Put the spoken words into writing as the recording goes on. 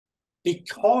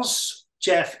Because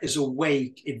Jeff is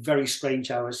awake in very strange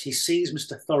hours, he sees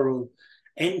Mr. Thurl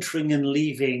entering and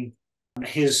leaving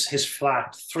his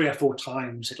flat 3 or 4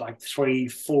 times at like 3,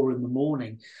 4 in the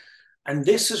morning. And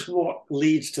this is what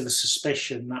leads to the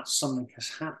suspicion that something has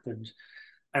happened.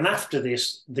 And after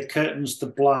this, the curtains,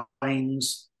 the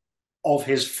blinds of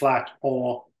his flat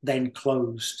are then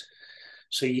closed.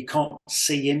 So you can't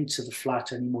see into the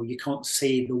flat anymore. You can't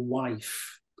see the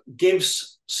wife.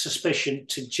 Gives suspicion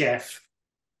to Jeff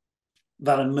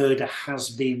that a murder has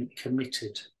been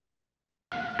committed.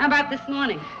 How about this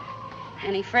morning?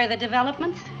 Any further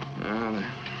developments? No,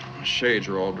 the shades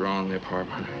are all drawn in the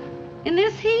apartment. In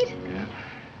this heat? Yeah.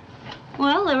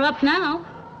 Well, they're up now.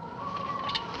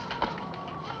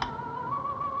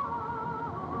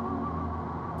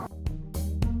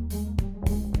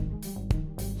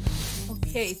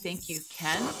 Okay, thank you,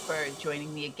 Ken, for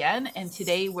joining me again. And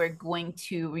today we're going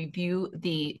to review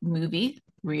the movie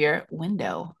Rear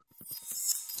Window.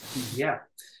 Yeah,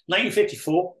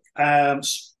 1954.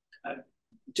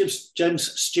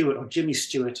 James Stewart, or Jimmy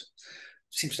Stewart,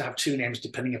 seems to have two names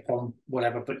depending upon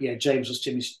whatever, but yeah, James was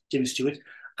Jimmy Stewart,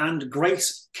 and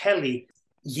Grace Kelly.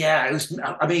 Yeah, it was.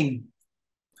 I mean,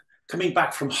 coming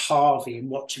back from Harvey and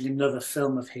watching another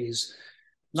film of his,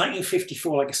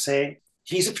 1954. Like I say,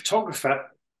 he's a photographer,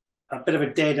 a bit of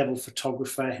a daredevil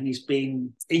photographer, and he's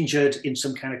been injured in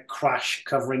some kind of crash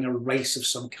covering a race of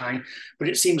some kind. But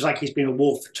it seems like he's been a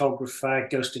war photographer,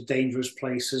 goes to dangerous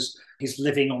places. He's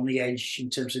living on the edge in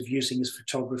terms of using his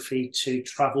photography to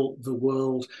travel the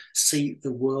world, see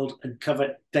the world, and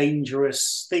cover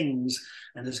dangerous things.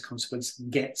 And as a consequence,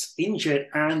 gets injured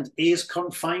and is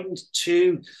confined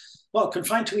to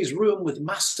his room with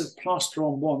massive plaster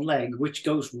on one leg, which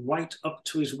goes right up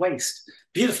to his waist.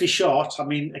 Beautifully shot. I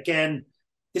mean, again,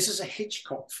 this is a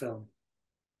Hitchcock film.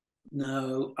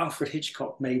 No, Alfred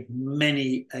Hitchcock made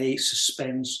many a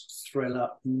suspense, thriller,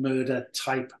 murder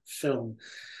type film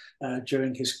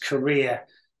during his career,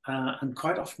 and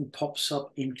quite often pops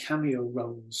up in cameo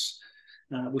roles,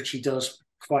 which he does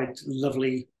quite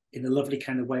lovely, in a lovely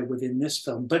kind of way within this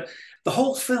film. But the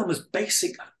whole film is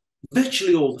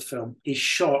virtually all the film is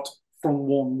shot from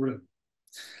one room,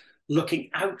 looking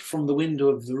out from the window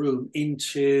of the room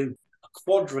into a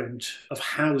quadrant of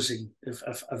housing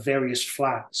of various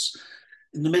flats.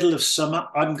 In the middle of summer,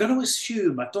 I'm going to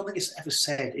assume, I don't think it's ever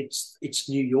said, it's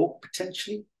New York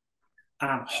potentially.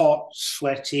 Hot,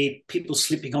 sweaty, people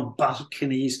sleeping on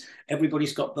balconies,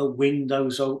 everybody's got the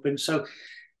windows open. So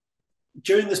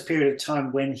during this period of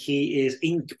time when he is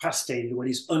incapacitated, when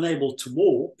he's unable to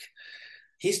walk,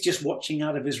 he's just watching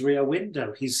out of his rear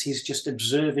window. He's just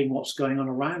observing what's going on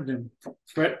around him,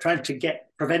 trying to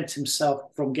prevent himself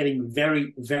from getting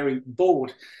very, very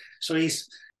bored. So he's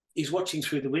watching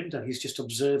through the window. He's just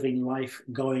observing life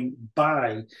going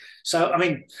by. So, I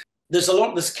mean,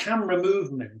 there's camera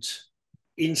movement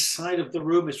inside of the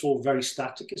room. It's all very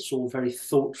static. It's all very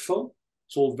thoughtful.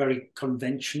 It's all very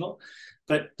conventional.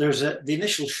 But the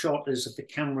initial shot is of the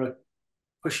camera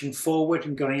pushing forward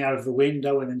and going out of the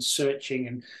window and then searching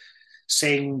and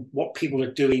seeing what people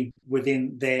are doing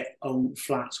within their own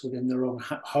flats, within their own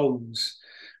homes.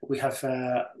 We have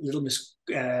little Miss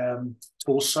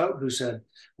Torso, who's a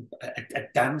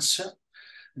dancer,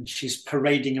 and she's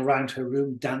parading around her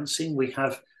room dancing. We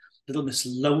have little Miss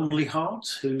Lonely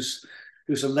Heart, who's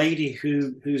a lady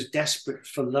who's desperate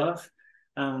for love.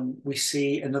 We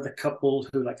see another couple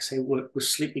who, like I say, were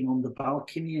sleeping on the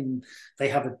balcony, and they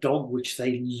have a dog which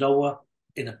they lower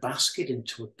in a basket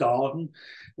into a garden.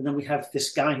 And then we have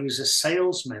this guy who's a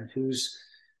salesman who's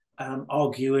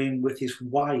arguing with his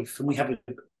wife, and we have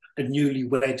a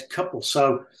newlywed couple.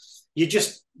 So you're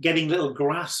just getting little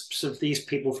grasps of these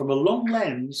people from a long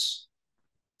lens,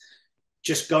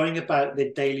 just going about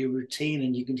their daily routine,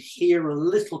 and you can hear a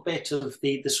little bit of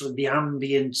the sort of the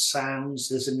ambient sounds.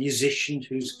 There's a musician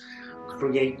who's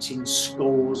creating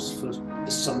scores for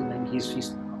something.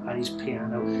 He's at his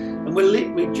piano, and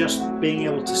we're just being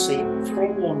able to see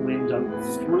from one window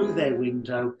through their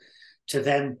window to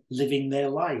them living their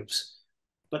lives.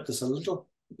 But there's a little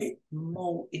bit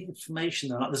more information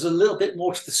than that. There's a little bit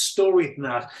more to the story than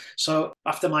that. So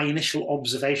after my initial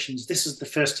observations, this is the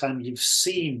first time you've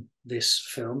seen this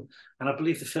film, and I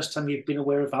believe the first time you've been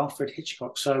aware of Alfred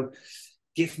Hitchcock. So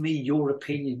give me your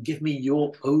opinion, give me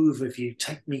your overview,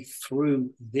 take me through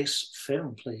this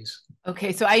film, please.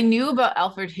 Okay, so I knew about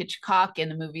Alfred Hitchcock in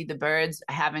the movie The Birds.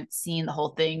 I haven't seen the whole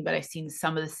thing, but I've seen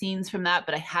some of the scenes from that,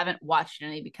 but I haven't watched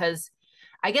any because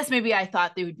I guess maybe I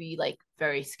thought they would be like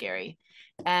very scary.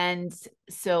 And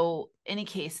so in any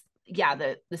case, yeah,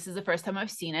 this is the first time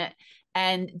I've seen it.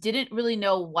 and didn't really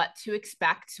know what to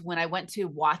expect. When I went to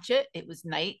watch it, it was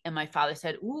night, and my father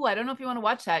said, "Ooh, I don't know if you want to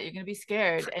watch that. You're going to be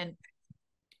scared." And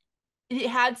it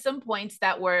had some points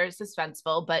that were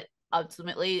suspenseful, but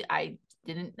ultimately I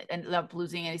didn't end up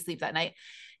losing any sleep that night.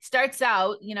 Starts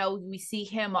out, you know, we see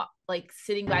him like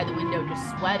sitting by the window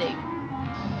just sweating.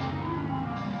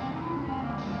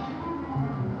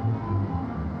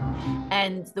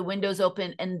 And the windows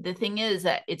open. And the thing is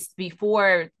that it's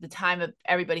before the time of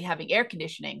everybody having air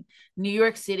conditioning. New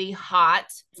York City,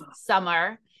 hot,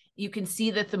 summer. You can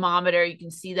see the thermometer. You can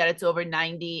see that it's over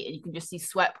 90, and you can just see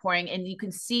sweat pouring. And you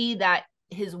can see that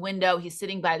his window, he's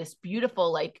sitting by this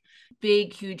beautiful, like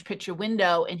big, huge picture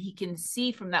window. And he can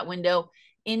see from that window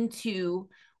into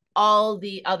all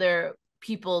the other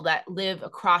people that live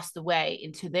across the way,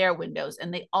 into their windows,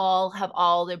 and they all have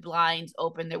all their blinds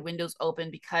open, their windows open,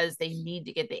 because they need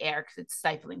to get the air because it's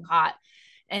stifling hot.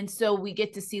 And so we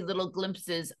get to see little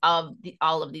glimpses of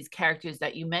all of these characters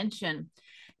that you mentioned,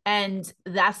 and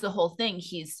that's the whole thing.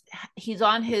 He's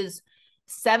on his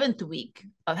 7th week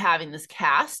of having this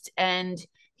cast, and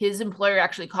his employer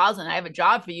actually calls and, "I have a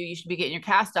job for you, you should be getting your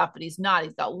cast off," but he's not.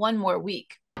 He's got 1 more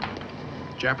week.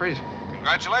 Jeffries?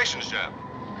 Congratulations, Jeff.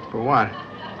 For what?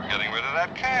 For getting rid of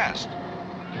that cast.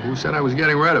 Who said I was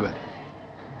getting rid of it?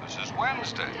 This is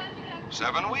Wednesday.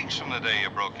 7 weeks from the day you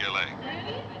broke your leg.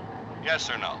 Yes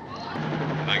or no?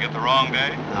 Did I get the wrong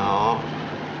day?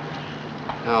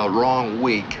 No, wrong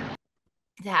week.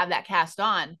 To have that cast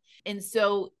on. And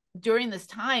so during this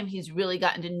time, he's really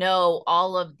gotten to know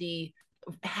all of the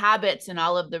habits and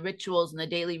all of the rituals and the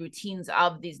daily routines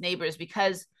of these neighbors,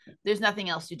 because there's nothing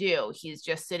else to do. He's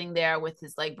just sitting there with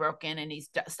his leg broken, and he's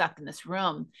stuck in this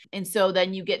room. And so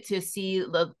then you get to see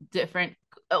the different,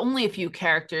 only a few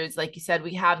characters. Like you said,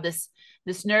 we have this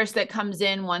nurse that comes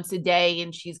in once a day,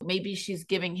 and she's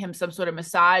giving him some sort of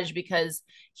massage because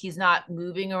he's not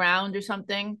moving around or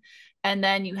something. And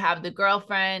then you have the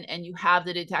girlfriend, and you have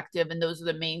the detective, and those are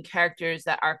the main characters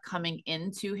that are coming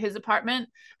into his apartment.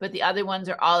 But the other ones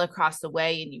are all across the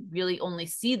way, and you really only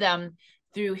see them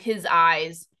through his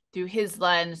eyes, through his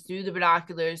lens, through the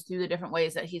binoculars, through the different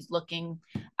ways that he's looking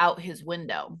out his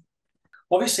window.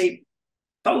 Obviously,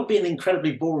 that would be an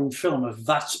incredibly boring film if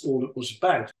that's all it was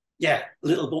about. Yeah, a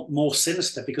little bit more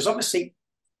sinister, because obviously,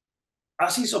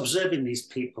 as he's observing these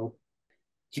people,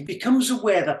 he becomes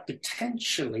aware that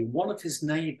potentially one of his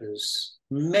neighbors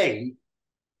may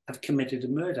have committed a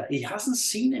murder. He hasn't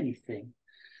seen anything.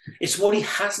 It's what he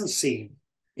hasn't seen.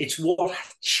 It's what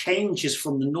changes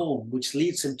from the norm, which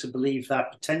leads him to believe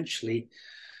that potentially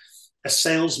a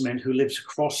salesman who lives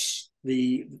across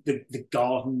the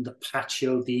garden, the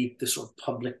patio, the sort of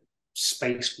public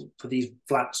space for these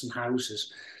flats and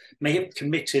houses may have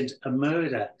committed a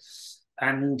murder.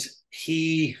 And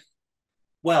he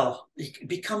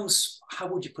becomes, how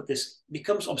would you put this?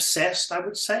 Becomes obsessed, I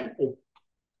would say, or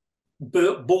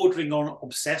bordering on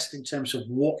obsessed in terms of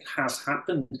what has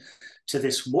happened to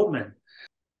this woman.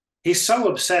 He's so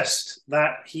obsessed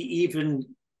that he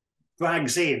even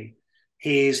drags in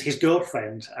his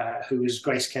girlfriend, who is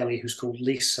Grace Kelly, who's called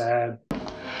Lisa.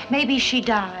 Maybe she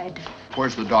died.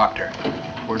 Where's the doctor?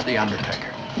 Where's the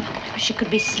undertaker? She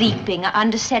could be sleeping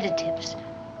under sedatives.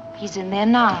 He's in there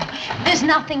now. There's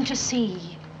nothing to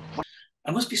see.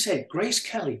 I must be said, Grace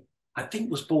Kelly, I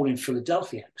think, was born in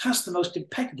Philadelphia, has the most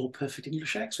impeccable, perfect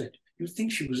English accent. You'd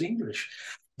think she was English.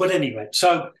 But anyway,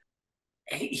 so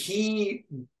he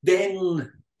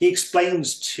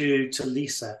explains to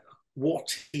Lisa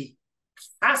what he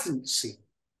hasn't seen,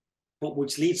 but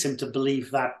which leads him to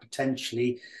believe that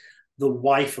potentially the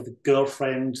wife or the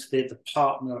girlfriend, the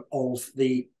partner of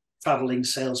the traveling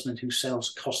salesman who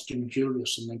sells costume jewelry or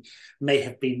something, may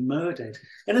have been murdered.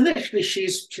 And initially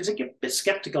she's a bit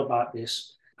skeptical about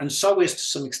this, and so is to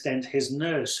some extent his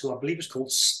nurse, who I believe is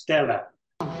called Stella.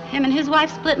 Him and his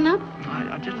wife splitting up?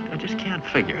 I just can't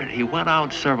figure it. He went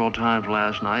out several times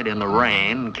last night in the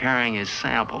rain carrying his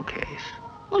sample case.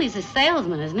 Well, he's a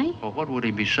salesman, isn't he? Well, what would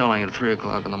he be selling at 3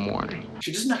 o'clock in the morning?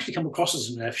 She doesn't actually come across as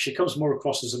a nurse. She comes more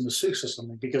across as a masseuse or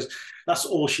something, because that's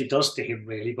all she does to him,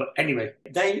 really. But anyway,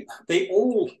 they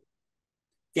all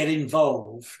get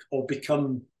involved or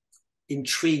become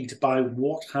intrigued by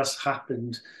what has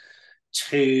happened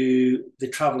to the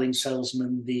traveling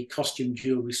salesman, the costume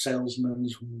jewelry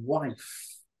salesman's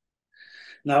wife.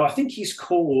 Now, I think he's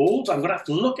called, I'm going to have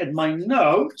to look at my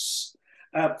notes,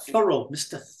 Thurl,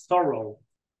 Mr. Thurl.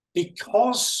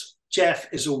 Because Jeff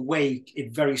is awake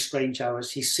in very strange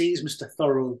hours, he sees Mr.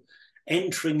 Thurl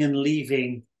entering and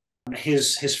leaving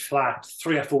his flat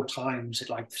 3 or 4 times at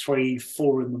like 3,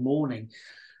 4 in the morning.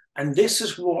 And this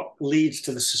is what leads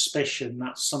to the suspicion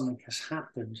that something has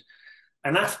happened.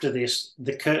 And after this,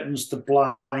 the curtains,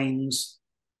 the blinds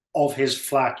of his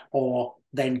flat are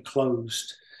then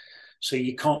closed. So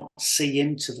you can't see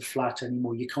into the flat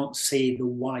anymore. You can't see the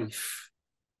wife.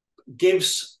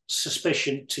 Gives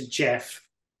suspicion to Jeff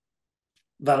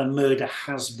that a murder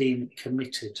has been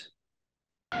committed.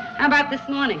 How about this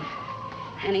morning?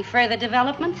 Any further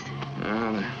developments?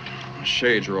 The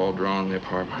shades are all drawn in the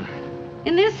apartment.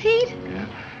 In this heat? Yeah.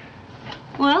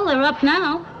 Well, they're up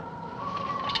now.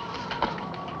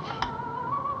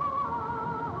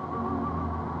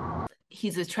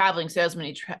 He's a traveling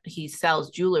salesman. He sells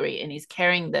jewelry, and he's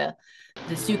carrying the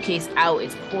suitcase out.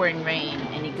 It's pouring rain,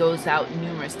 and he goes out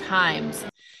numerous times.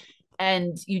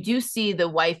 And you do see the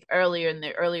wife earlier in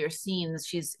the earlier scenes.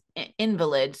 She's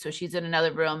invalid, so she's in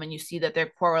another room, and you see that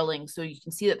they're quarreling. So you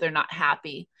can see that they're not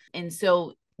happy. And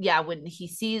so, yeah, when he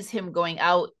sees him going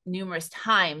out numerous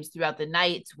times throughout the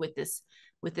night with this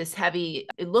heavy,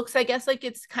 it looks, I guess, like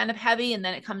it's kind of heavy, and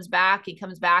then it comes back,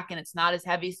 and it's not as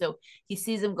heavy. So he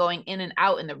sees him going in and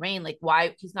out in the rain, like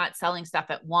why he's not selling stuff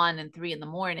at 1 and 3 in the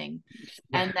morning.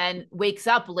 Yeah. And then wakes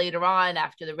up later on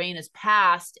after the rain has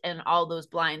passed and all those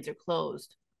blinds are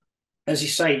closed. As you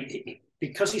say,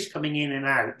 because he's coming in and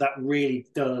out, that really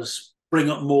does bring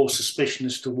up more suspicion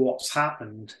as to what's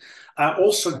happened.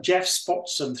 Also, Jeff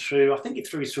spots them through, I think he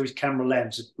threw his camera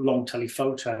lens, a long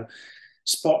telephoto,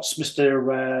 spots Mr.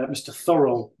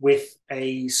 Thurl with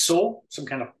a saw, some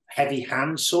kind of heavy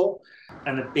hand saw,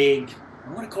 and a big,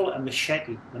 I want to call it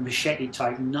a machete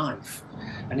type knife,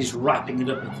 and he's wrapping it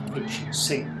up at the kitchen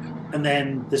sink. And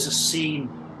then there's a scene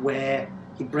where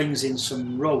he brings in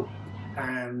some rope,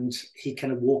 and he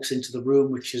kind of walks into the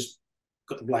room, which has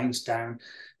got the blinds down.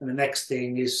 And the next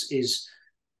thing is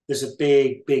there's a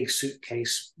big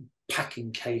suitcase,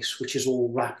 packing case, which is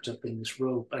all wrapped up in this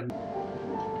rope. And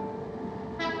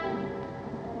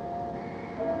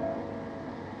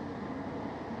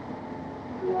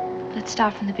let's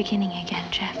start from the beginning again,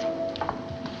 Jeff.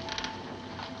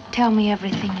 Tell me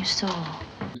everything you saw.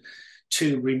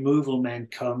 2 removal men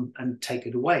come and take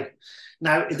it away.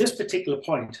 Now, at this particular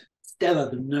point, Stella,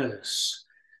 the nurse,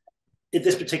 at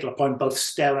this particular point, both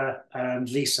Stella and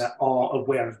Lisa are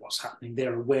aware of what's happening.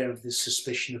 They're aware of this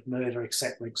suspicion of murder,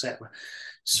 etc., etc.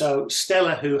 So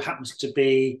Stella, who happens to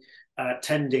be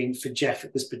tending for Jeff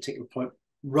at this particular point,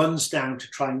 runs down to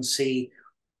try and see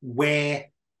where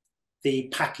the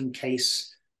packing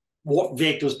case, what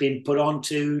vehicle is being put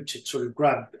onto, to sort of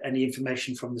grab any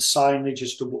information from the signage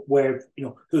as to where,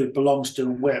 who it belongs to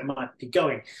and where it might be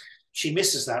going. She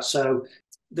misses that. So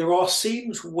there are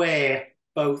scenes where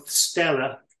both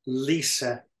Stella,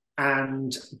 Lisa,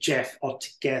 and Jeff are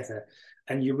together,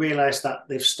 and you realize that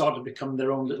they've started to become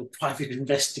their own little private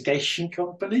investigation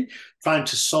company trying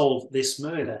to solve this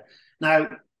murder. Now,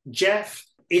 Jeff,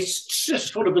 it's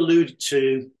just sort of alluded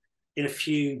to in a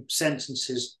few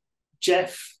sentences.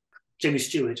 Jeff, Jimmy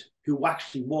Stewart, who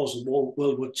actually was a World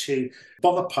War II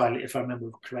bomber pilot, if I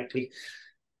remember correctly,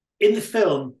 in the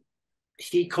film,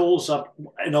 he calls up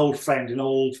an old friend, an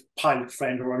old pilot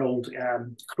friend, or an old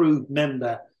crew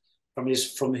member from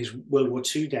his World War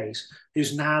II days,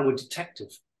 who's now a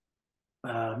detective,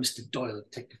 Mr. Doyle,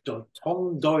 Detective Doyle.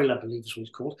 Tom Doyle, I believe is what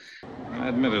he's called. I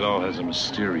admit it all has a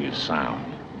mysterious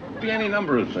sound. It could be any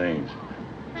number of things.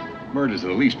 Murder's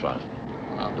the least possible.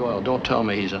 Now, Doyle, don't tell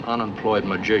me he's an unemployed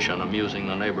magician amusing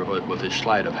the neighborhood with his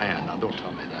sleight of hand. Now, don't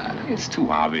tell me that. It's too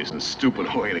obvious and stupid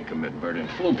a way to commit murder.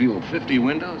 Flew people 50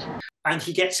 windows. And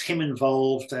he gets him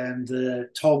involved, and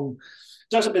Tom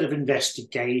does a bit of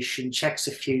investigation, checks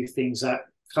a few things out,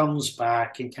 comes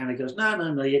back and kind of goes,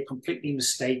 no, you're completely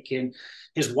mistaken.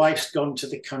 His wife's gone to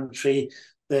the country.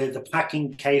 The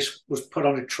packing case was put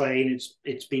on a train.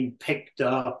 It's been picked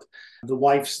up. The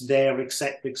wife's there,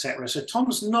 etc., etc. So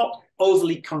Tom's not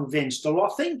overly convinced, although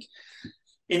I think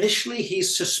initially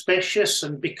he's suspicious,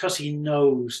 and because he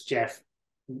knows Jeff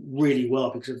really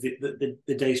well because of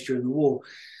the days during the war,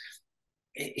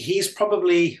 he's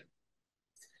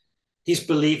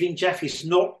believing Jeff. He's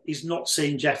not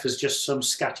seeing Jeff as just some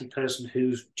scatty person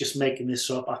who's just making this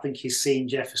up. I think he's seeing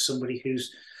Jeff as somebody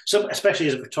especially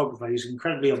as a photographer, who's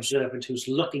incredibly observant, who's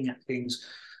looking at things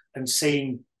and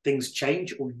seeing things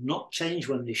change or not change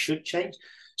when they should change.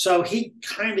 So he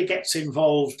kind of gets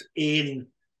involved in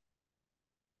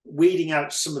weeding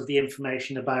out some of the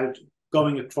information about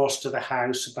going across to the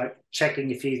house, about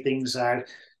checking a few things out,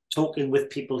 talking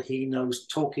with people he knows,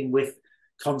 talking with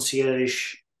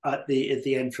concierge at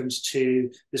the entrance to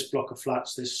this block of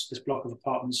flats, this block of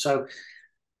apartments. So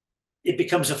it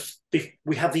becomes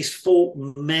we have these 4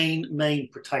 main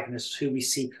protagonists who we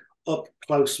see up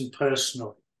close and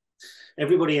personal.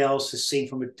 Everybody else is seen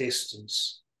from a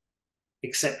distance.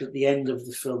 except at the end of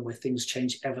the film where things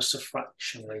change ever so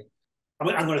fractionally. I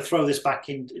mean, I'm going to throw this back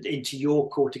into your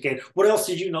court again. What else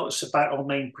did you notice about our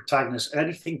main protagonist?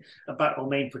 Anything about our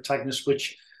main protagonist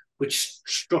which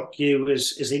struck you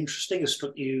as interesting, or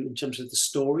struck you in terms of the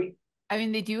story? I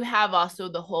mean, they do have also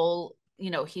the whole,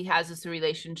 he has this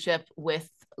relationship with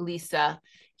Lisa.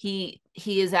 He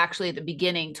is actually at the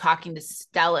beginning talking to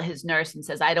Stella, his nurse, and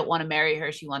says, I don't want to marry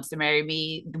her. She wants to marry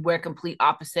me. We're complete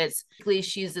opposites.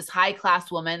 She's this high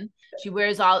class woman. She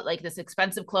wears all like this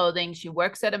expensive clothing. She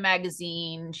works at a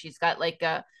magazine. She's got like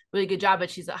a really good job,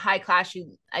 but she's a high class.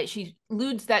 She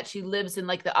alludes that she lives in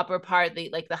like the upper part,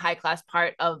 the high class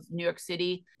part of New York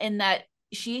City, and that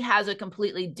she has a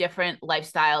completely different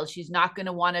lifestyle. She's not going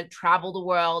to want to travel the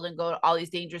world and go to all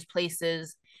these dangerous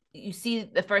places. You see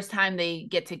the first time they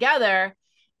get together,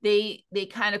 they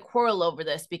kind of quarrel over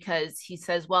this, because he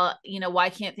says, well, why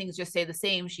can't things just stay the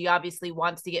same? She obviously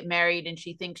wants to get married and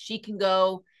she thinks she can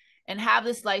go and have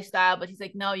this lifestyle, but he's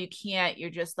like, no, you can't. You're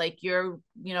just like, you're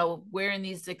wearing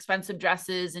these expensive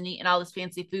dresses and eating all this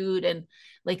fancy food, and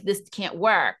like, this can't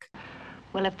work.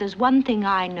 Well, if there's one thing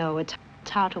I know, it's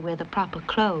how to wear the proper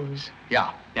clothes.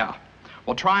 Yeah.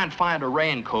 Well, try and find a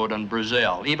raincoat in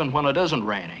Brazil, even when it isn't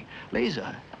raining.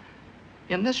 Lisa,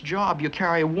 in this job, you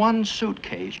carry one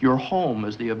suitcase. Your home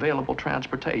is the available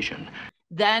transportation.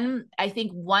 Then I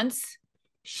think once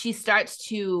she starts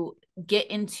to get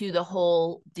into the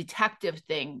whole detective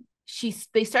thing,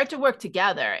 they start to work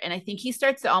together. And I think he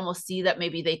starts to almost see that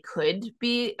maybe they could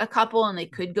be a couple and they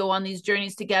could go on these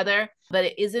journeys together. But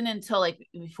it isn't until like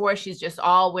before she's just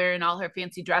all wearing all her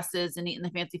fancy dresses and eating the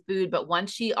fancy food. But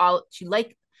once she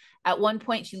like at one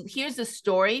point she hears the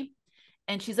story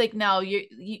and she's like, no,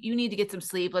 you need to get some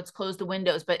sleep. Let's close the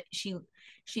windows. But she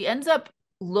ends up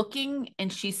looking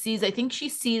and she sees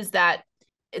that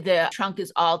the trunk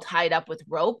is all tied up with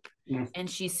rope. And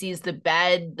she sees the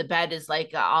bed is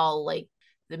like all like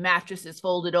the mattress is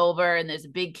folded over and there's a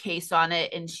big case on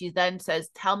it. And she then says,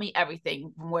 tell me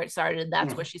everything from where it started. And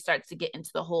that's where she starts to get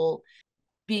into the whole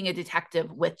being a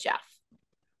detective with Jeff.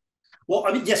 Well,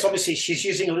 I mean, yes, obviously she's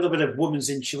using a little bit of woman's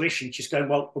intuition. She's going,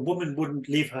 well, a woman wouldn't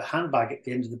leave her handbag at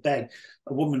the end of the bed.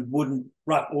 A woman wouldn't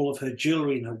wrap all of her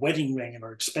jewelry and her wedding ring and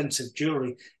her expensive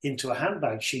jewelry into a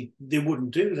handbag. They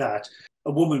wouldn't do that.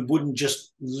 A woman wouldn't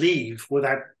just leave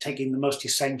without taking the most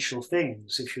essential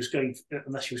things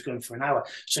unless she was going for an hour.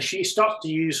 So she starts to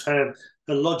use her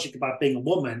logic about being a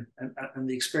woman and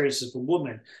the experiences of a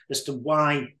woman as to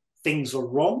why things are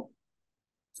wrong.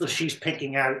 So she's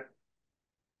picking out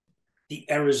the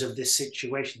errors of this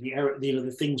situation,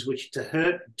 the things which to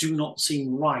her do not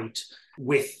seem right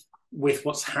with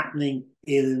what's happening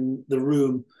in the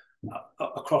room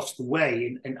across the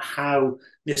way, and how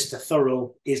Mr.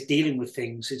 Thurl is dealing with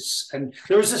things. And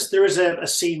there is a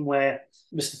scene where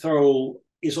Mr. Thurl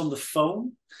is on the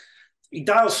phone. He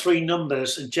dials 3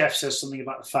 numbers, and Jeff says something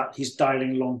about the fact he's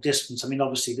dialing long distance. I mean,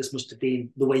 obviously, this must have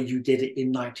been the way you did it in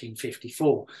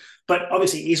 1954. But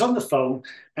obviously, he's on the phone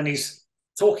and he's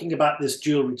talking about this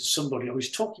jewelry to somebody, or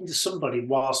he's talking to somebody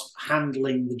whilst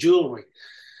handling the jewelry.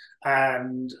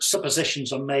 And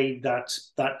suppositions are made that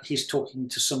he's talking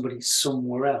to somebody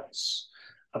somewhere else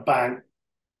about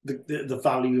the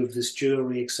value of this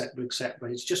jewelry, etc.,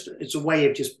 etc. It's a way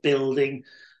of just building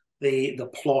the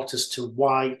plot as to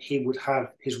why he would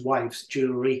have his wife's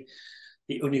jewelry.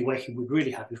 The only way he would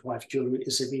really have his wife's jewelry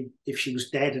is if she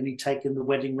was dead and he'd taken the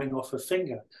wedding ring off her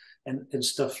finger and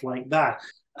stuff like that.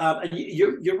 And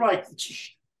you're right.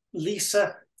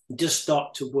 Lisa does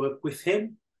start to work with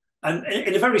him, and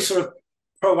in a very sort of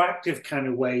proactive kind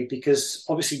of way, because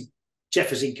obviously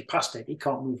Jeff is incapacitated; he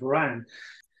can't move around.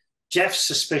 Jeff's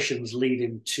suspicions lead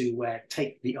him to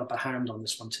take the upper hand on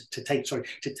this one, to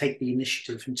take the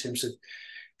initiative in terms of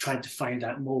trying to find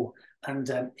out more.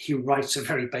 And he writes a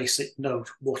very basic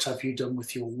note: "What have you done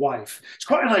with your wife?" It's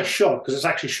quite a nice shot because it's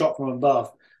actually shot from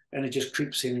above, and it just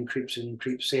creeps in and creeps in and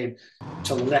creeps in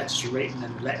until the letters are written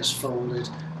and the letters folded,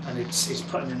 and it's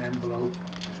put in an envelope.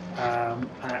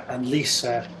 And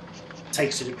Lisa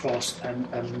takes it across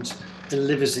and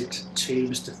delivers it to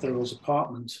Mr. Thurl's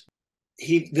apartment.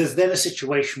 There's then a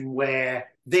situation where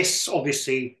this,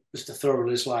 obviously, Mr.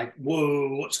 Thurl is like,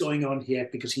 whoa, what's going on here?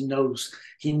 Because he knows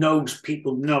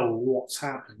people know what's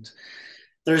happened.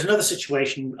 There's another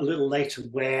situation a little later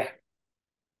where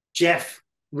Jeff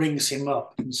rings him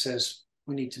up and says,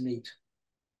 we need to meet.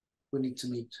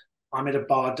 I'm at a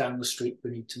bar down the street.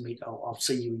 We need to meet. I'll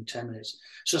see you in 10 minutes.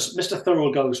 So Mr.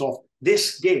 Thurl goes off.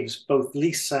 This gives both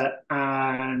Lisa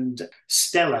and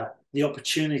Stella the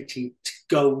opportunity to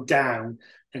go down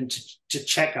and to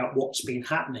check out what's been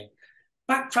happening.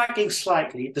 Backtracking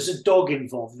slightly, there's a dog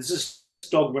involved. This is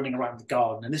dog running around the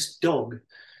garden, and this dog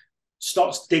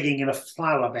starts digging in a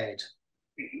flower bed.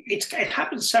 It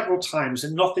happens several times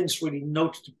and nothing's really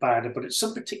noted about it, but at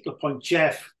some particular point,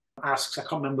 Jeff asks, I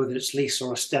can't remember whether it's Lisa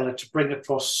or Estella, to bring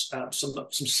across some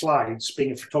slides.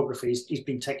 Being a photographer, he's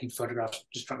been taking photographs,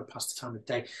 just trying to pass the time of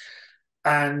day.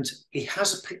 And he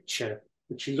has a picture,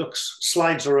 which he looks,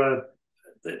 slides are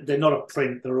they're not a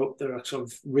print, they're a sort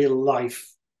of real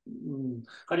life.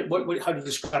 How do you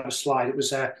describe a slide? It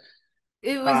was a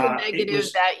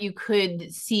negative that you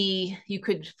could see.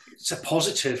 It's a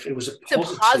positive. It was a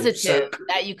positive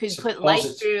that you could put light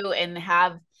through and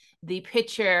have the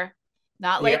picture,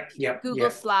 not like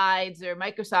Google Slides or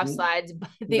Microsoft Slides, but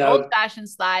the old-fashioned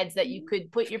slides that you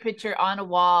could put your picture on a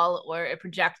wall or a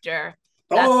projector.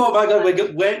 Oh my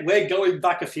God, we're going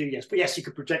back a few years, but yes, you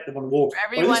could project them on a wall.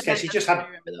 Everyone, in this case, you just had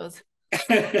remember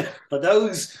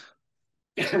those.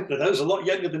 for those a lot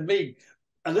younger than me,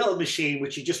 a little machine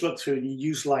which you just look through and you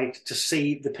use light to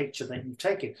see the picture that you've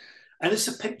taken. And it's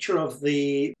a picture of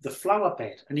the flower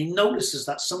bed. And he notices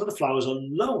that some of the flowers are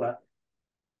lower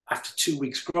after 2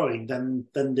 weeks growing than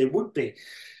they would be.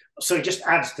 So it just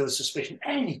adds to the suspicion.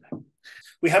 Anyway,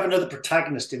 we have another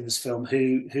protagonist in this film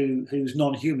who's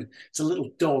non-human. It's a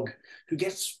little dog who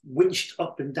gets winched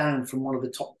up and down from one of the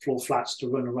top floor flats to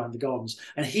run around the gardens.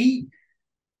 And it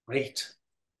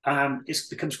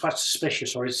becomes quite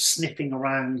suspicious, or is sniffing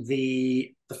around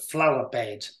the flower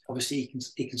bed. Obviously,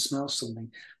 he can smell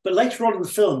something. But later on in the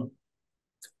film,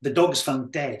 the dog is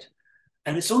found dead.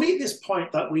 And it's only at this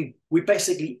point that we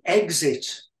basically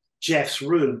exit Jeff's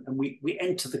room and we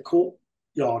enter the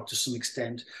courtyard to some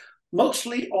extent,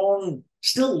 mostly on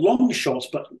still long shots,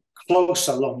 but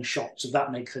closer long shots, if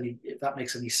that makes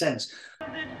any sense.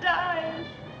 It dies,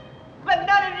 but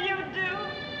none of you do.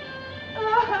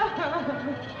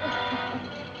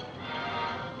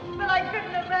 But I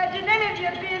couldn't imagine any of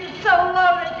you being so low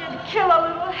that you'd kill a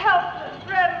little helpless,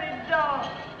 friendly dog.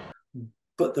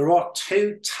 But there are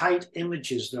two tight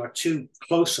images. There are two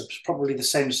close-ups, probably the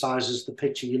same size as the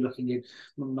picture you're looking at,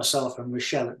 myself and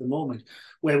Michelle at the moment,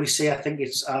 where we see, I think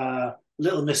it's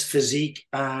Little Miss Physique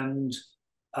and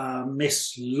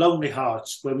Miss Lonely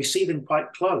Hearts, where we see them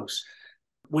quite close,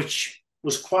 which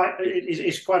was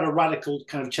it's quite a radical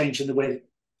kind of change in the way that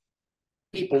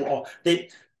people are.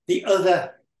 The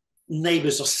other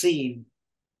neighbours are seen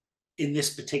in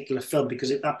this particular film, because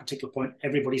at that particular point,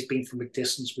 everybody's been from a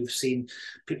distance. We've seen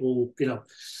people,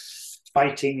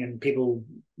 fighting and people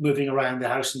moving around the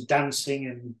house and dancing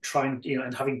and trying,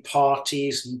 and having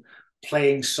parties and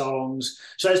playing songs.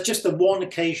 So it's just the one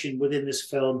occasion within this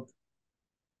film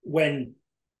when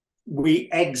we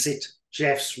exit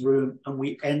Jeff's room and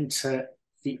we enter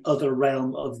the other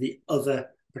realm of the other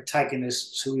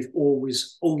protagonists who we've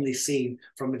always only seen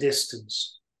from a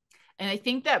distance. And I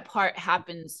think that part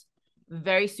happens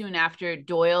very soon after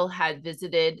Doyle had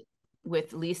visited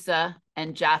with Lisa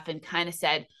and Jeff and kind of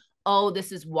said, oh,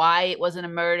 this is why it wasn't a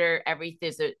murder.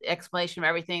 There's an explanation of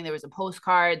everything. There was a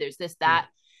postcard, there's this, that.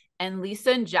 Yeah. And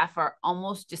Lisa and Jeff are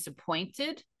almost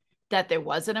disappointed that there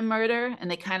wasn't a murder. And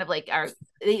they kind of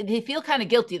they feel kind of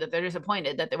guilty that they're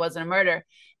disappointed that there wasn't a murder.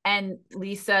 And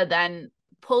Lisa then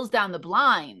pulls down the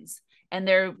blinds and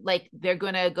they're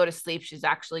going to go to sleep. She's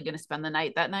actually going to spend the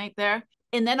night that night there.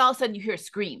 And then all of a sudden you hear a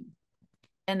scream.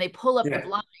 And they pull up the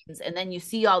blinds and then you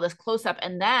see all this close up.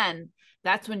 And then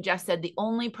that's when Jeff said the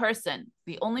only person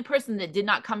that did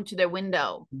not come to their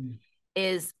window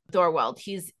is Thorwald.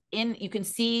 You can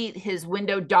see his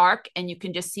window dark and you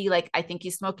can just see, I think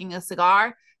he's smoking a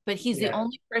cigar, but he's the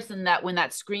only person that when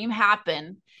that scream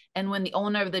happened and when the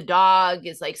owner of the dog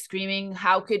is screaming,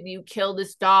 how could you kill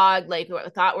this dog? I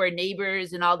thought we're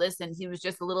neighbors and all this. And he was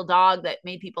just a little dog that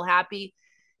made people happy.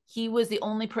 He was the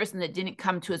only person that didn't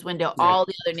come to his window. Yeah. All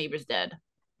the other neighbors did.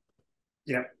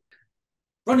 Yeah.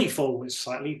 Running forward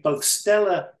slightly, both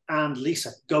Stella and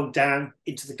Lisa go down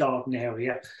into the garden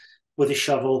area with a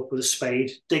shovel, with a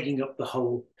spade, digging up the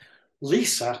hole.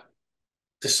 Lisa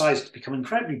decides to become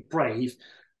incredibly brave,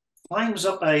 climbs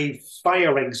up a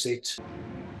fire exit.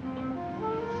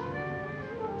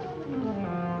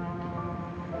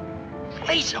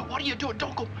 Lisa, what are you doing?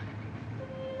 Don't go.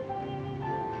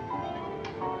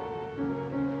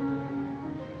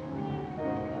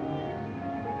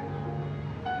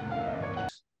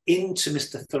 Into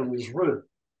Mr. Thurl's room,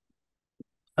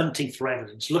 hunting for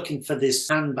evidence, looking for this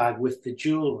handbag with the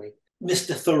jewellery.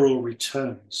 Mr. Thurl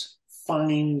returns,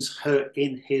 finds her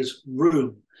in his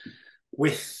room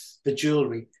with the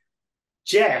jewellery.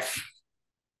 Jeff,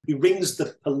 he rings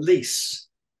the police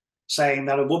saying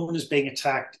that a woman is being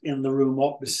attacked in the room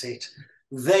opposite.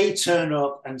 They turn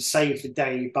up and save the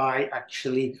day by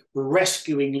actually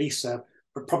rescuing Lisa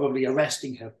probably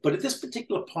arresting her. But at this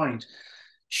particular point,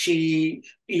 you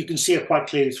can see her quite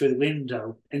clearly through the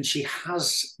window, and she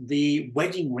has the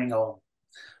wedding ring on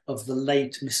of the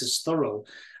late Mrs. Thurl.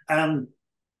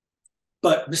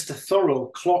 But Mr.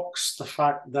 Thurl clocks the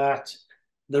fact that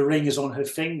the ring is on her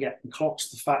finger, and clocks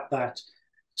the fact that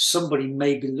somebody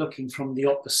may be looking from the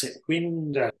opposite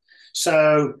window.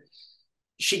 So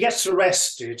she gets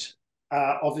arrested.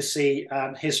 Obviously,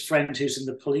 his friend who's in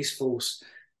the police force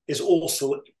is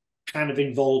also kind of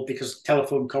involved because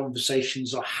telephone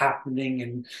conversations are happening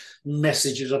and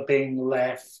messages are being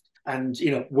left. And,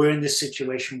 we're in this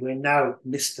situation where now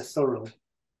Mr. Thurl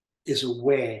is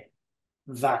aware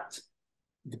that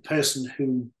the person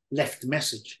who left the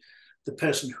message, the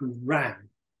person who rang,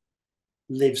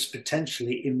 lives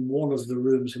potentially in one of the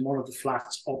rooms, in one of the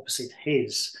flats opposite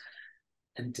his,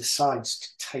 and decides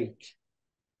to take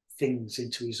things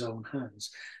into his own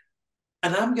hands.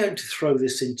 And I'm going to throw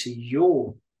this into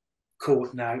your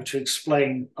court now to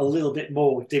explain a little bit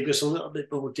more, give us a little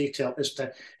bit more detail as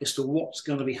to what's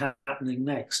going to be happening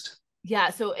next. Yeah,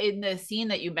 so in the scene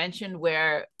that you mentioned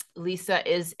where Lisa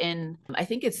is in, I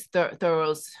think it's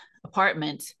Thurl's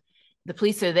apartment, the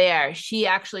police are there. She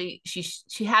actually,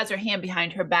 she has her hand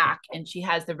behind her back and she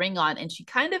has the ring on and she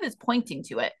kind of is pointing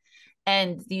to it.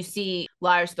 And you see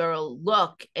Lars Thurl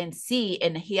look and see,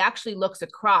 and he actually looks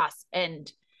across,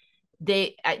 and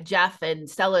Jeff and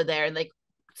Stella there, and like,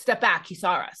 step back, he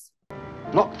saw us.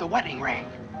 Look, the wedding ring.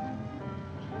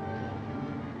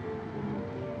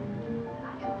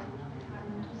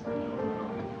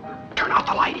 Turn out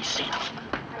the light, he's seen us.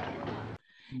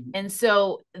 And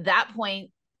so at that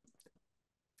point,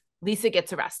 Lisa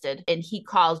gets arrested, and he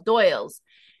calls Doyle's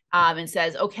and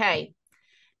says, okay,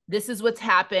 this is what's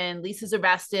happened. Lisa's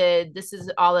arrested. This is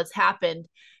all that's happened.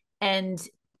 And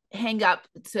hang up,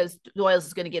 says Doyle's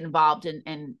is going to get involved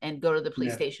and go to the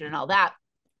police station and all that.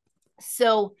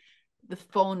 So the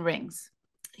phone rings.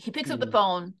 He picks up the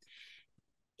phone.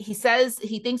 He says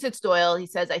he thinks it's Doyle. He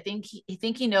says, I think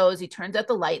he knows. He turns out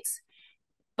the lights,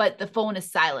 but the phone is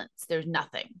silent. There's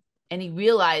nothing. And he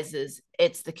realizes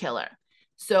it's the killer.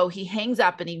 So he hangs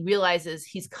up and he realizes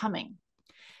he's coming.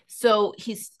 So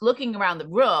he's looking around the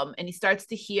room and he starts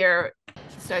to hear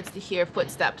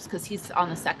footsteps because he's on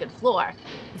the second floor.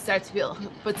 He starts to feel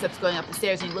footsteps going up the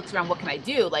stairs and he looks around, what can I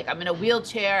do? Like, I'm in a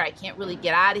wheelchair. I can't really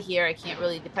get out of here. I can't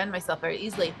really defend myself very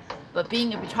easily. But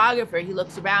being a photographer, he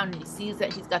looks around and he sees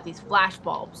that he's got these flash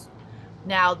bulbs.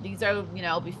 Now, these are,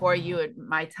 before you and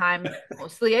my time,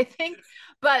 mostly, I think.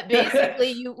 But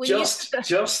basically,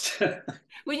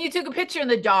 when you took a picture in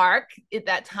the dark at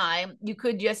that time, you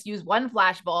could just use one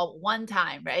flash bulb one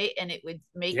time, right? And it would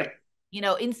make,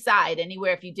 inside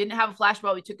anywhere. If you didn't have a flash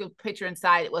bulb, you took a picture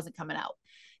inside, it wasn't coming out.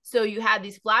 So you had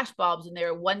these flash bulbs and they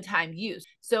were one-time use.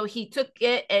 So he took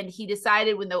it and he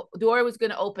decided when the door was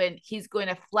going to open, he's going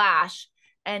to flash,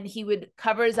 and he would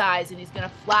cover his eyes and he's going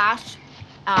to flash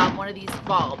one of these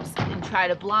bulbs and try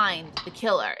to blind the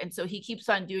killer. And so he keeps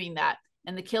on doing that.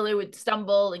 And the killer would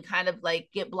stumble and kind of like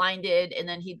get blinded. And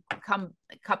then he'd come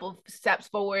a couple steps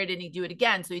forward and he'd do it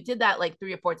again. So he did that like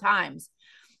 3 or 4 times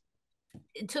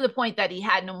to the point that he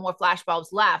had no more flash bulbs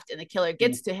left and the killer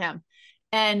gets to him.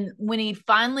 And when he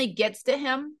finally gets to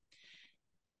him,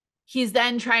 he's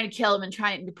then trying to kill him and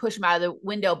trying to push him out of the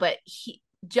window. But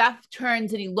Jeff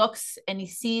turns and he looks and he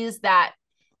sees that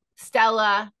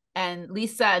Stella and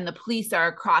Lisa and the police are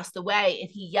across the way, and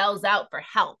he yells out for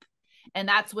help. And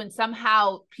that's when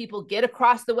somehow people get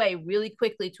across the way really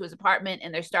quickly to his apartment,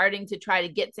 and they're starting to try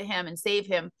to get to him and save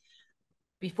him.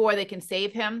 Before they can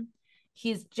save him,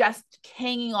 he's just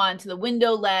hanging on to the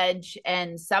window ledge,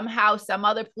 and somehow some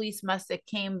other police must have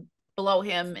came below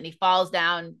him and he falls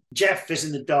down. Jeff is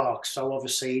in the dark, so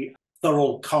obviously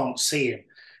Thurl can't see him.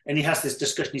 And he has this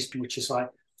discussion which is like,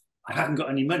 I haven't got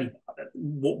any money.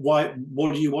 What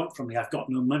do you want from me? I've got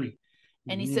no money.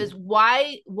 And he says,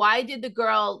 why did the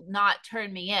girl not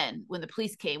turn me in when the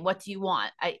police came? What do you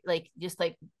want?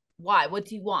 Why? What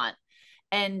do you want?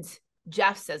 And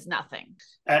Jeff says nothing.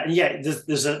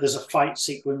 There's a fight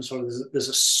sequence, or there's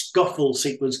a scuffle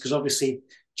sequence, because obviously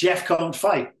Jeff can't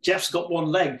fight. Jeff's got one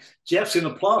leg. Jeff's in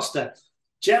a plaster.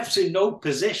 Jeff's in no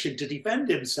position to defend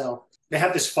himself. They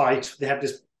have this fight. They have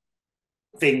this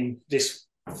thing, this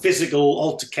physical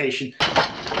altercation.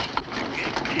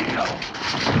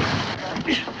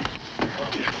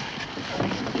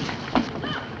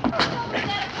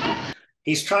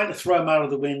 He's trying to throw him out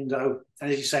of the window,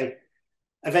 and as you say,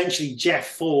 eventually Jeff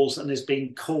falls and is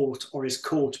being caught, or is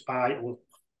caught by, or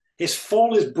his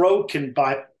fall is broken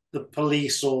by the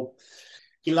police, or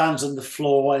he lands on the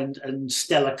floor, and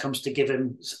Stella comes to give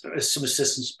him some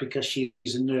assistance because she's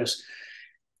a nurse.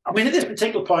 I mean, at this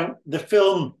particular point, the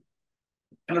film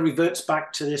kind of reverts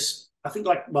back to this, I think,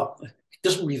 like, well, it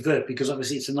doesn't revert because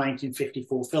obviously it's a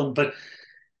 1954 film, but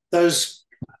those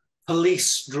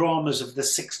police dramas of the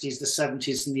 60s, the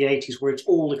 70s, and the 80s, where it's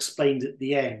all explained at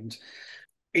the end,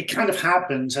 it kind of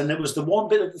happens. And there was the one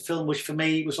bit of the film which for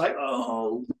me was like,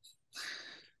 oh,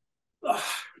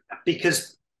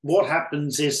 because what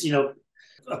happens is, you know,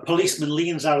 a policeman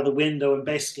leans out of the window and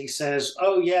basically says,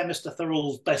 oh yeah, Mr.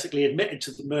 Thurrell's basically admitted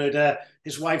to the murder.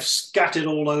 His wife's scattered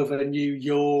all over New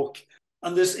York.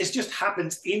 And it just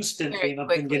happens instantly. Very and I'm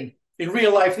quickly. thinking, in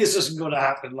real life, this isn't going to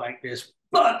happen like this.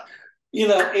 But, you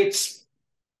know, that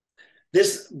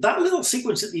little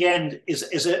sequence at the end is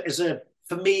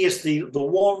for me, is the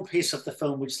one piece of the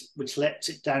film which lets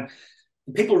it down.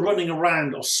 People running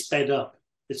around are sped up.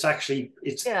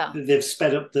 They've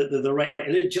sped up the rate.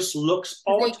 It just looks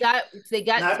odd. They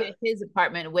got to his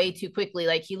apartment way too quickly.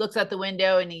 Like he looks out the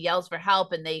window and he yells for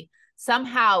help, and they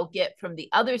somehow get from the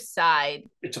other side.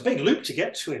 It's a big loop to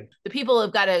get to him. The people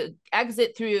have got to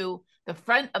exit through the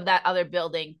front of that other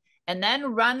building and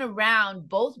then run around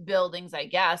both buildings, I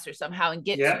guess, or somehow, and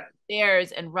get to the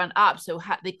stairs and run up. So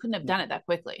they couldn't have done it that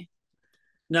quickly.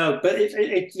 No, but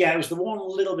it was the one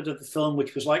little bit of the film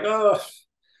which was like, oh,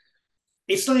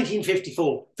 it's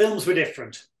 1954. Films were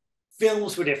different.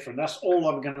 That's all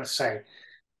I'm going to say.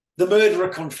 The murderer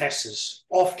confesses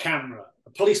off camera. A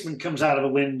policeman comes out of a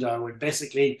window and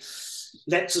basically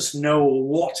lets us know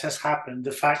what has happened.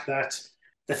 The fact that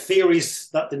the theories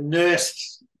that the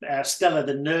nurse, Stella,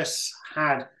 the nurse,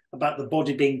 had about the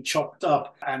body being chopped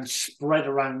up and spread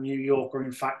around New York are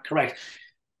in fact correct.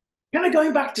 Kind of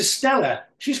going back to Stella,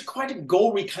 she's quite a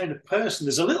gory kind of person.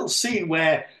 There's a little scene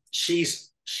where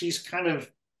she's kind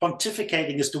of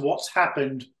pontificating as to what's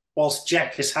happened whilst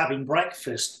Jack is having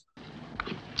breakfast.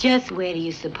 Just where do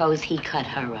you suppose he cut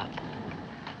her up?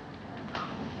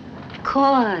 Of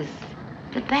course,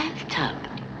 the bathtub.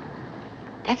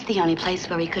 That's the only place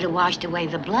where he could have washed away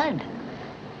the blood.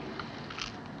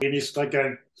 And he's like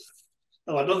going,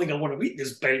 oh, I don't think I want to eat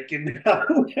this bacon.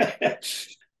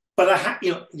 But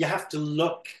you have to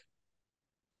look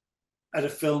at a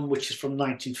film which is from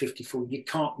 1954. You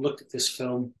can't look at this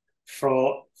film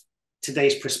from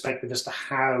today's perspective as to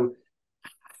how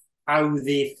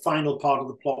the final part of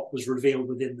the plot was revealed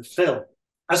within the film.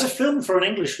 As a film for an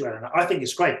English learner, I think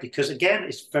it's great because, again,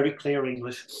 it's very clear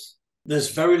English.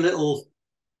 There's very little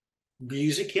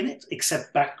music in it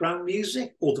except background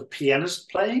music or the pianist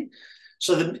playing.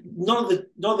 So none of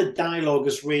the dialogue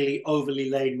is really overly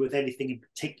laid with anything in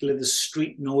particular. There's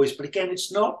street noise, but again,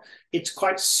 it's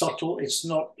quite subtle. It's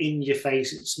not in your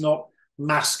face. It's not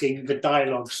masking the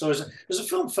dialogue. So as a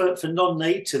film for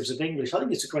non-natives of English, I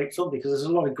think it's a great film because there's a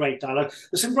lot of great dialogue.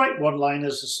 There's some great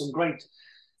one-liners. There's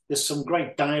some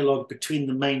great dialogue between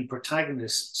the main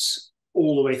protagonists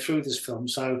all the way through this film.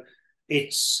 So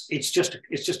it's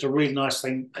just a really nice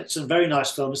thing. It's a very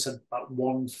nice film. It's about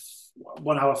 1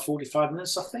 hour 45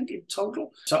 minutes, I think, in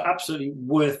total. So absolutely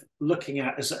worth looking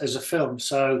at as a film.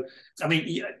 So, I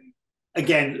mean,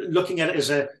 again, looking at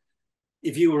it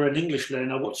if you were an English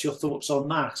learner, what's your thoughts on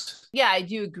that? Yeah, I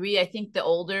do agree. I think the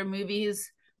older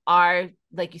movies are,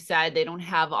 like you said, they don't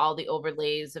have all the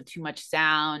overlays of too much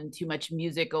sound, too much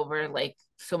music over like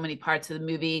so many parts of the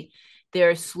movie.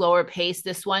 They're slower paced.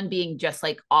 This one being just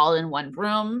like all in one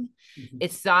room. Mm-hmm.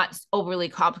 It's not overly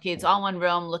complicated. It's all in one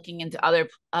room looking into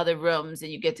other rooms,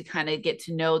 and you get to kind of get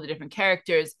to know the different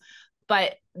characters,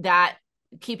 but that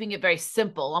keeping it very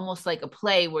simple, almost like a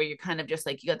play where you're kind of just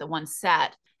like, you got the one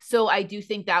set. So I do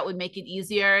think that would make it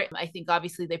easier. I think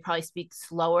obviously they probably speak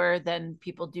slower than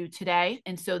people do today.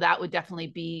 And so that would definitely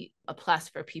be a plus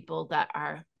for people that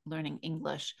are learning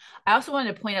English. I also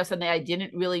wanted to point out something I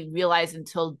didn't really realize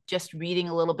until just reading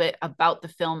a little bit about the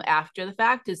film after the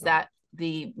fact, is that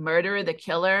the murderer, the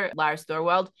killer, Lars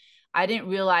Thorwald, I didn't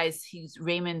realize he's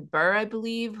Raymond Burr, I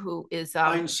believe, who is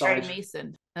Perry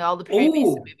Mason and all the Perry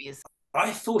Mason movies.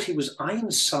 I thought he was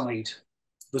Ironside.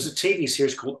 There's a TV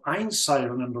series called Ironside, I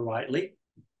remember rightly.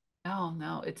 Oh,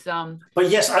 no, it's But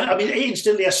yes, I mean,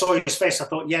 instantly I saw his face. I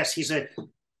thought, yes, he's a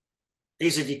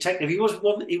detective. He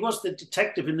was the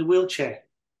detective in the wheelchair.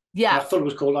 Yeah, I thought it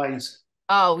was called Irons.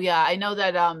 Oh yeah, I know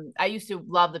that. I used to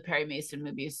love the Perry Mason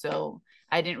movies, so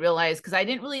I didn't realize, because I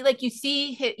didn't really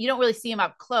you don't really see him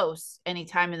up close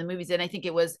anytime in the movies, and I think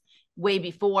it was way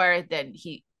before then.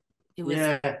 It was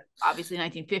obviously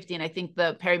 1950, and I think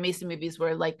the Perry Mason movies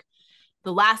were like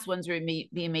the last ones were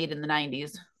being made in the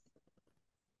 90s.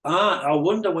 I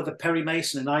wonder whether Perry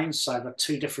Mason and Ironside are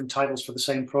two different titles for the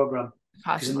same program.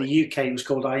 Because in the UK it was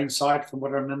called Ironside, from what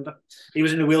I remember. He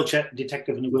was in a wheelchair,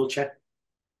 detective in a wheelchair.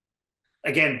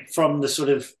 Again, from the sort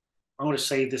of I want to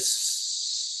say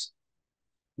this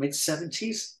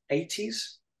mid-70s,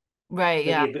 80s. Right, Maybe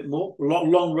yeah. a bit more.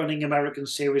 Long-running American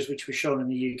series, which was shown in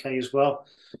the UK as well.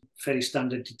 Fairly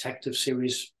standard detective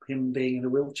series, him being in a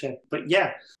wheelchair. But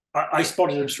yeah, I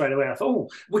spotted him straight away. I thought, oh,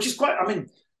 which is quite, I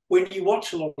mean, when you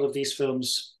watch a lot of these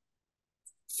films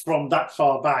from that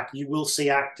far back, you will see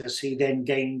actors who then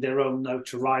gained their own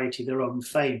notoriety, their own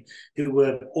fame, who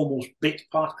were almost bit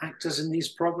part actors in these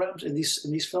programs, in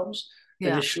these films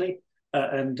initially.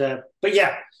 But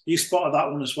yeah, you spotted that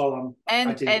one as well.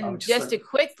 And just a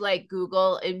quick like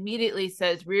Google immediately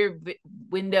says Rear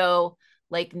Window,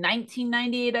 like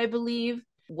 1998, I believe,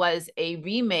 was a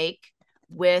remake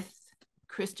with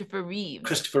Christopher Reeves.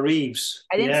 Christopher Reeves.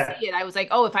 I didn't see it. I was like,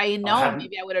 oh, if I had known,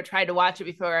 maybe I would have tried to watch it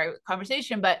before our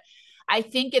conversation. But I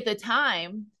think at the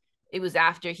time, it was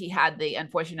after he had the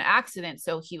unfortunate accident,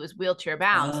 so he was wheelchair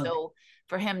bound. So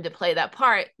for him to play that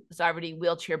part, it was already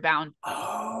wheelchair bound.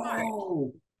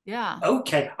 Oh, yeah.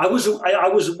 Okay, I was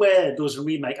aware there was a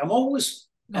remake. I'm always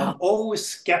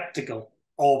skeptical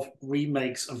of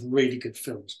remakes of really good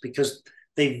films because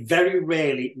they very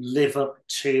rarely live up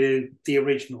to the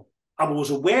original. I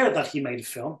was aware that he made a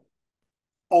film,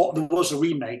 or there was a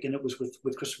remake, and it was with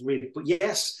Christopher Reeve. But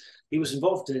yes, he was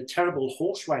involved in a terrible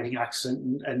horse riding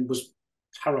accident and was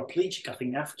paraplegic, I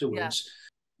think, afterwards. Yeah.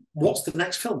 What's the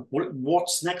next film?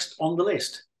 What's next on the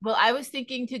list? Well, I was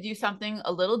thinking to do something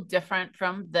a little different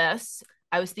from this.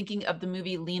 I was thinking of the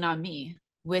movie Lean on Me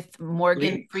with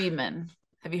Morgan Freeman.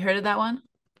 Have you heard of that one?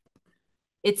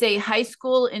 It's a high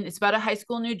school, and it's about a high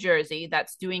school in New Jersey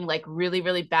that's doing like really,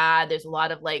 really bad. There's a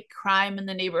lot of like crime in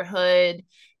the neighborhood,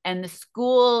 and the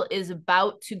school is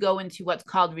about to go into what's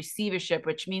called receivership,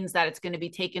 which means that it's going to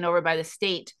be taken over by the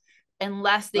state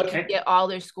unless they can get all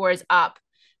their scores up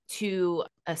to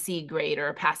a C grade or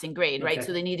a passing grade, right?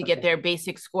 So they need to get their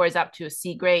basic scores up to a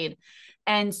C grade.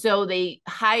 And so they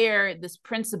hire this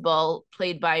principal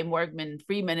played by Morgan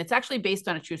Freeman. It's actually based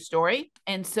on a true story.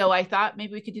 And so I thought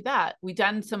maybe we could do that. We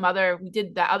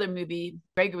did that other movie,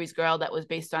 Gregory's Girl, that was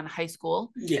based on high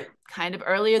school. Yeah. Kind of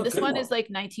earlier. This one is like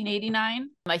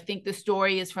 1989. I think the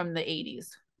story is from the 80s.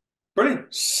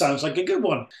 Brilliant. Sounds like a good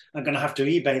one. I'm going to have to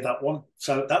eBay that one.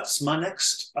 So that's my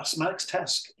next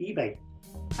task, eBay.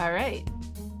 All right.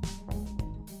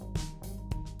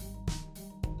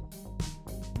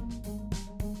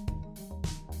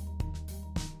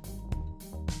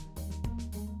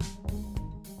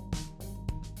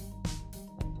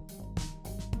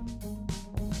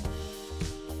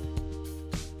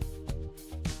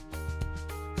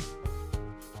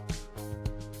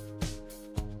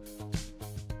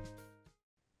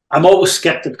 I'm always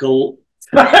skeptical.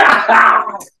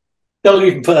 Don't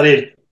even put that in.